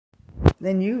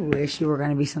then you wish you were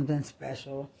going to be something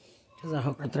special because a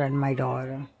hooker threatened my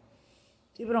daughter.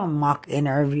 People don't mock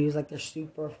interviews like they're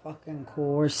super fucking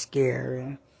cool or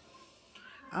scary.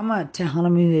 I'm a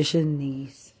Tejano musician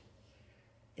niece.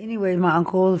 Anyways, my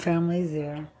uncle, the family's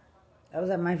there. That was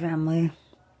at my family.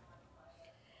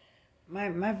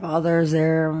 My father's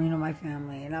there, my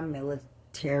family, and I'm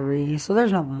military. So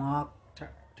there's no mock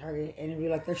target interview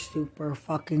like they're super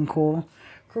fucking cool.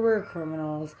 Career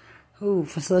criminals who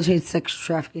facilitate sex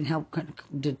trafficking, help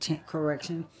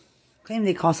correction, claim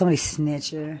they call somebody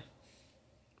snitcher,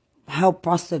 help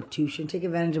prostitution, take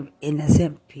advantage of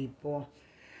innocent people,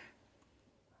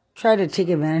 try to take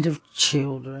advantage of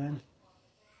children.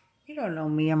 You don't know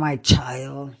me or my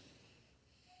child.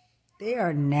 They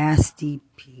are nasty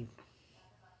people.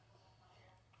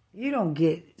 You don't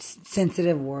get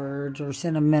sensitive words or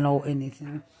sentimental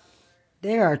anything.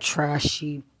 They are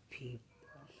trashy people.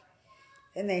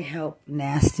 And they help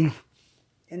nasty.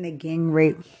 And they gang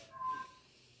rape.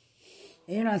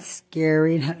 You're not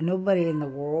scary. Nobody in the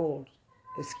world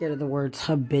is scared of the words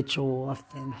habitual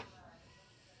often.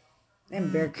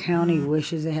 And Bexar County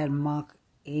wishes they had mock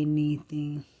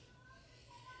anything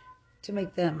to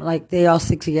make them like they all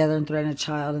stick together and threaten a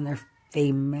child and they're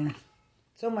famous.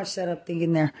 So much set up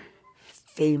thinking they're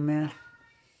famous.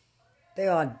 The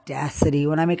audacity.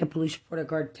 When I make a police report, I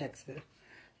guard Texas.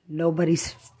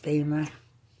 Nobody's famous.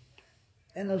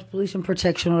 And those police and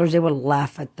protection orders, they would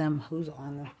laugh at them. Who's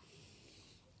on them?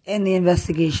 And the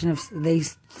investigation, they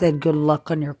said good luck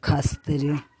on your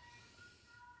custody.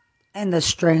 And the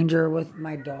stranger with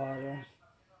my daughter.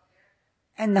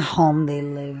 And the home they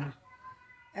live in.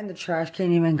 And the trash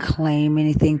can't even claim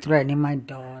anything threatening my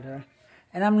daughter.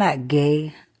 And I'm not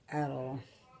gay at all.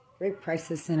 Rape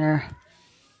Crisis Center.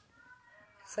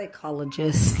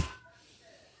 Psychologist.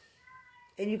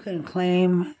 And you can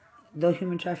claim, though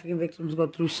human trafficking victims go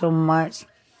through so much,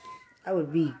 I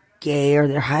would be gay or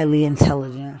they're highly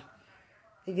intelligent.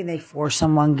 Thinking they force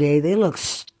someone gay. They look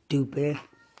stupid.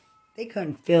 They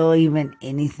couldn't feel even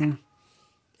anything.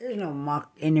 There's no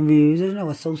mock interviews. There's no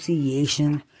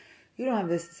association. You don't have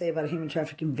this to say about a human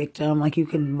trafficking victim. Like you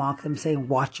can mock them saying,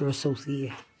 watch your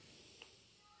associate.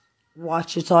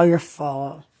 Watch, it's all your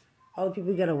fault. All the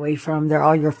people you get away from, they're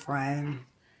all your friends.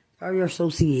 They're all your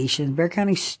associations. Bexar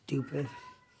County's stupid.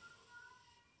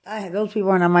 Those people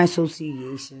are not my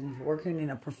association. Working in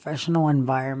a professional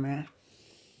environment.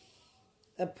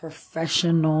 The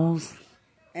professionals.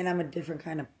 And I'm a different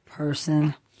kind of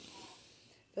person.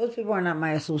 Those people are not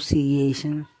my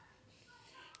association.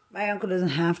 My uncle doesn't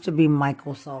have to be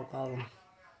Michael Salgado.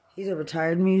 He's a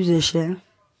retired musician.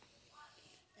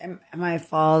 And my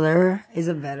father is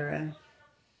a veteran.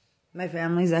 My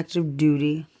family's active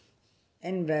duty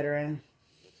and veteran.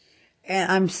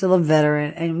 And I'm still a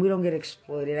veteran. And we don't get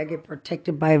exploited. I get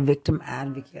protected by a victim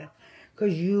advocate.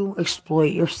 Because you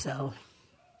exploit yourself.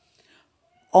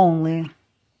 Only.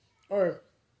 Or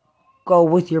go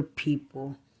with your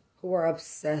people who are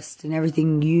obsessed in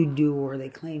everything you do or they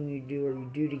claim you do or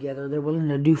you do together. They're willing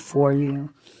to do for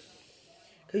you.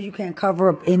 Because you can't cover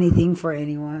up anything for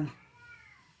anyone.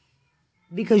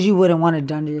 Because you wouldn't want it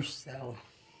done to yourself.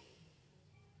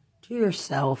 To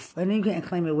yourself. And you can't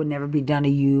claim it would never be done to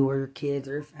you or your kids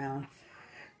or your family.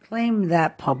 Claim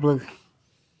that public.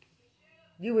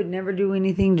 You would never do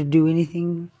anything to do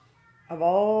anything of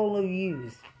all of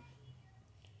you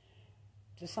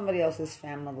to somebody else's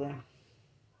family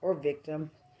or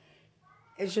victim.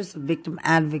 It's just a victim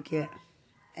advocate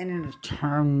and an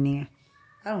attorney.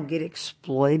 I don't get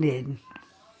exploited.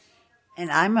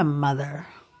 And I'm a mother.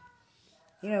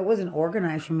 It wasn't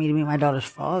organized for me to meet my daughter's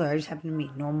father. I just happened to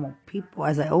meet normal people,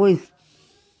 as I always,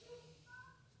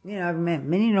 I've met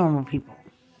many normal people.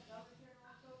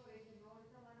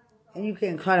 And you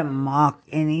can't try to mock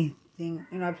anything.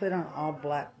 I played on all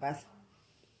black basketball.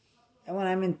 And when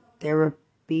I'm in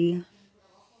therapy,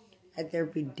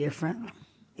 therapy different.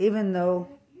 Even though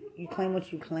you claim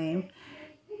what you claim,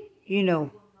 you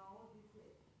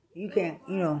can't,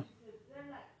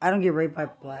 I don't get raped by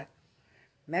black.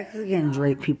 Mexicans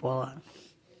rape people a lot.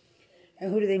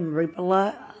 And who do they rape a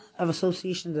lot? Of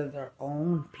associations of their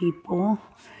own people.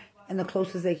 And the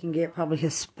closest they can get, probably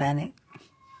Hispanic.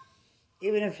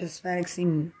 Even if Hispanics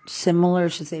seem similar, I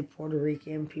should say Puerto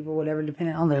Rican people, whatever,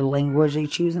 depending on their language they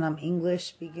choose. And I'm English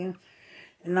speaking.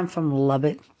 And I'm from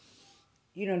Lubbock.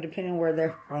 Depending on where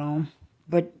they're from.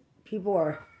 But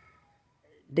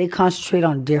they concentrate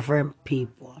on different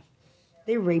people.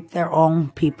 They rape their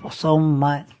own people so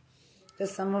much.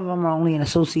 Because some of them are only in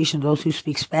association with those who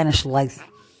speak Spanish like them.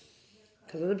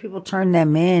 Because other people turn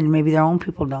them in. Maybe their own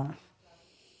people don't.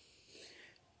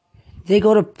 They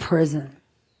go to prison.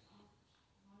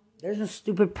 There's no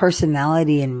stupid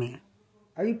personality in me.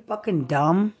 Are you fucking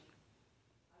dumb?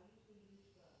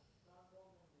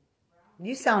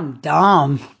 You sound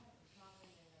dumb.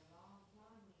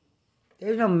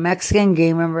 There's no Mexican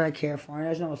gang member I care for. And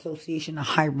there's no association of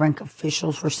high-rank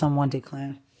officials for someone to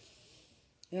claim.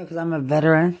 You know, because I'm a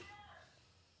veteran.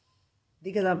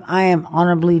 Because I am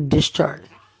honorably discharged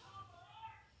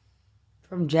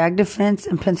from JAG Defense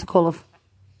in Pensacola.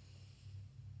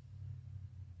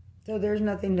 So there's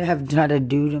nothing to have tried to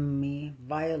do to me,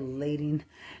 violating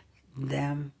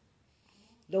them.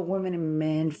 The women and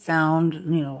men found,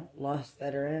 lost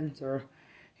veterans or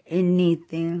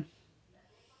anything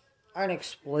aren't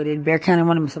exploited. Bexar County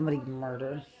wanted somebody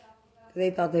murdered. They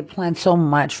thought they planned so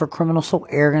much for criminals so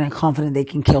arrogant and confident they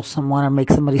can kill someone or make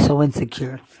somebody so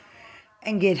insecure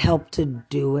and get help to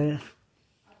do it.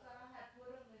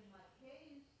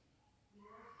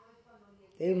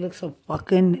 They look so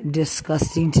fucking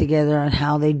disgusting together on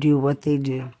how they do what they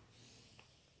do.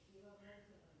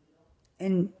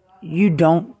 And you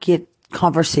don't get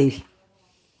conversation.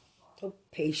 So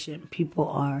patient people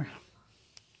are.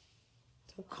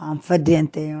 So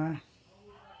confident they are.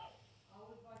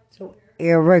 So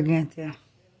arrogant they are.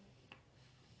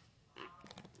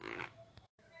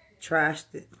 Trash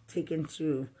taken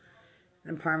to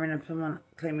an apartment of someone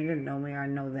claiming to know me or I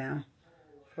know them.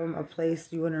 From a place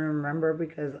you wouldn't remember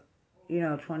because,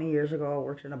 20 years ago I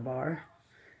worked in a bar.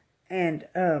 And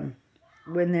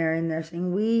when they're in there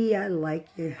saying, I like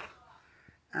you.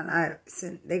 And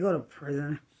they go to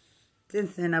prison.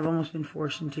 Since then, I've almost been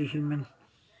forced into human.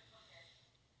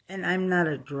 And I'm not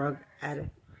a drug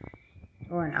addict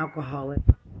or an alcoholic.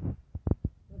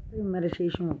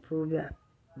 Meditation will prove that.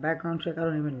 Background check, I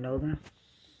don't even know them.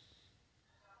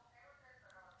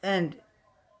 And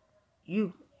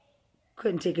you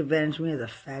couldn't take advantage of me as a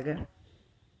faggot.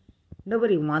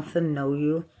 Nobody wants to know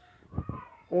you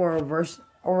or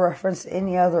reference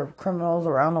any other criminals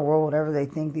around the world, whatever they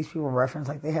think these people reference,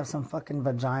 like they have some fucking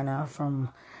vagina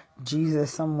from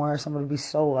Jesus somewhere somebody be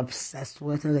so obsessed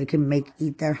with, or they can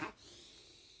eat their,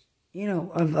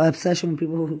 of obsession with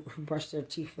people who brush their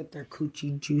teeth with their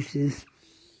coochie juices.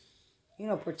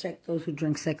 Protect those who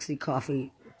drink sexy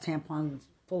coffee, tampons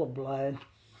full of blood.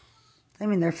 I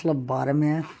mean, they're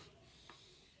phlebotomist.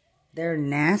 They're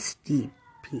nasty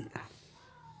people.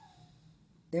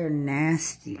 They're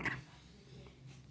nasty.